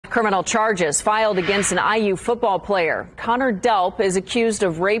Criminal charges filed against an IU football player. Connor Delp is accused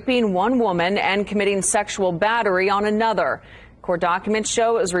of raping one woman and committing sexual battery on another. Court documents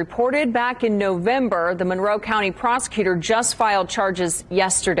show it was reported back in November. The Monroe County prosecutor just filed charges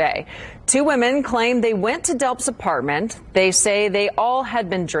yesterday. Two women claim they went to Delp's apartment. They say they all had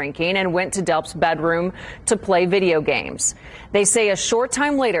been drinking and went to Delp's bedroom to play video games. They say a short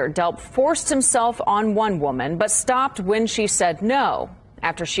time later, Delp forced himself on one woman, but stopped when she said no.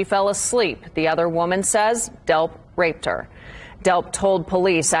 After she fell asleep, the other woman says Delp raped her. Delp told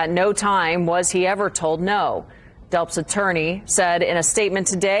police at no time was he ever told no. Delp's attorney said in a statement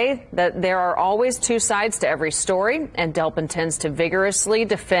today that there are always two sides to every story, and Delp intends to vigorously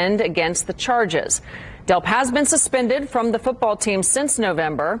defend against the charges. Delp has been suspended from the football team since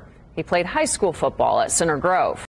November. He played high school football at Center Grove.